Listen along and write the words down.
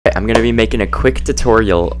I'm gonna be making a quick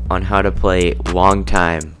tutorial on how to play Long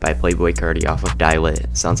Time by Playboi Carti off of Dial It.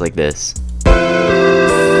 Sounds like this.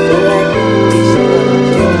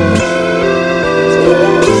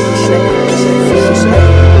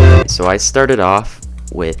 So I started off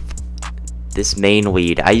with this main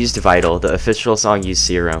lead. I used Vital. The official song used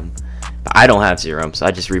Serum, but I don't have Serum, so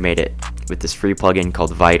I just remade it with this free plugin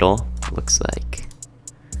called Vital. It looks like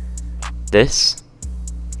this.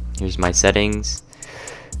 Here's my settings,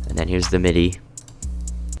 and then here's the MIDI.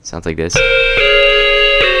 Sounds like this.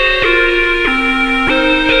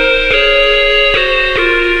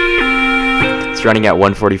 It's running at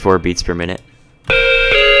 144 beats per minute.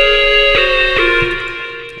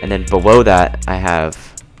 And then below that, I have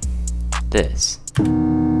this.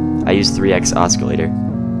 I use 3x oscillator.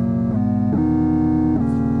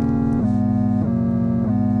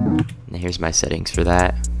 And here's my settings for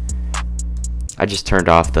that. I just turned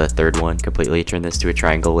off the third one completely, turned this to a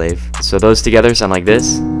triangle wave. So those together sound like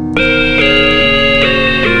this. And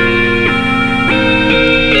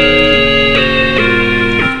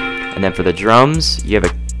then for the drums, you have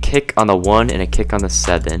a kick on the 1 and a kick on the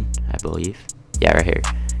 7, I believe. Yeah, right here.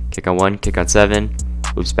 Kick on 1, kick on 7,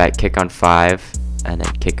 loops back, kick on 5, and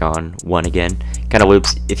then kick on 1 again. Kind of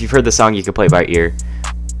loops. If you've heard the song, you can play it by ear.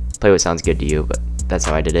 Play what sounds good to you, but that's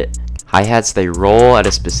how I did it. Hi-hats, they roll at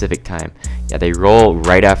a specific time. Yeah, they roll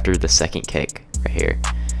right after the second kick, right here.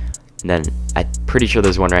 And then, I'm pretty sure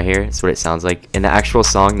there's one right here. That's what it sounds like. In the actual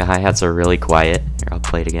song, the hi-hats are really quiet. Here, I'll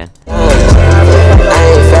play it again.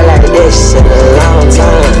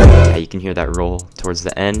 Yeah, you can hear that roll towards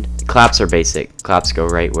the end. The claps are basic. Claps go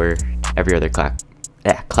right where every other clap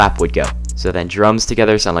would go. So then drums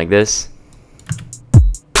together sound like this.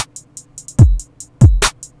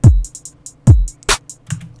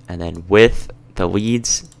 And then with the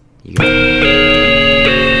leads, you go.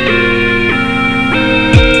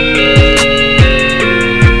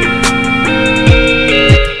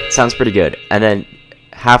 Sounds pretty good. And then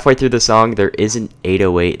halfway through the song, there is an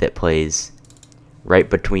 808 that plays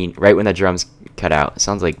right when the drums cut out. It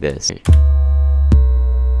sounds like this.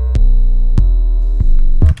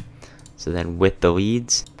 So then with the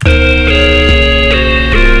leads.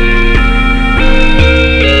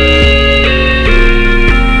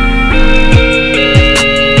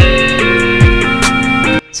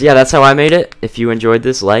 So yeah, that's how I made it. If you enjoyed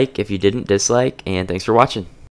this, like. If you didn't, dislike. And thanks for watching.